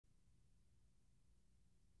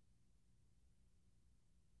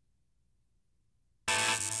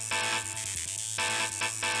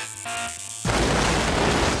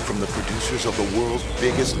world's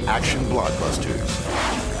biggest action blockbusters.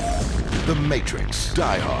 The Matrix,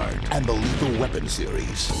 Die Hard, and the Lethal Weapon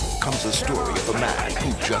series comes the story of a man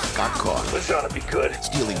who just got caught. This ought to be good.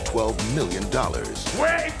 Stealing $12 million.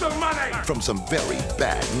 Where's the money? From some very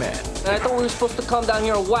bad men. I thought we were supposed to come down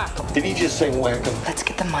here and whack them. Did he just say whack him? Let's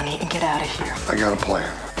get the money and get out of here. I got a plan.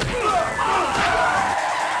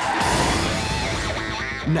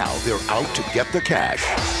 Now they're out to get the cash.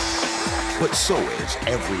 But so is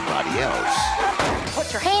everybody else.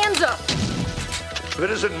 Put your hands up! If it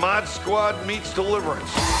isn't Mod Squad meets Deliverance.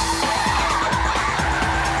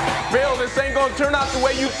 Bill, this ain't gonna turn out the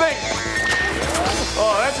way you think.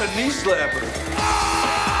 Oh, that's a knee slapper.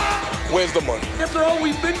 Where's the money? After all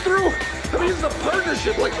we've been through, I mean, it's a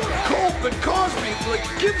partnership like Colt and Cosby, like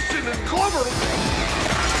Gibson and Glover.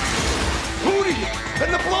 Hootie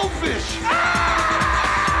and the Blowfish.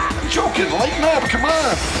 I'm joking, lighten up, come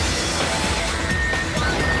on.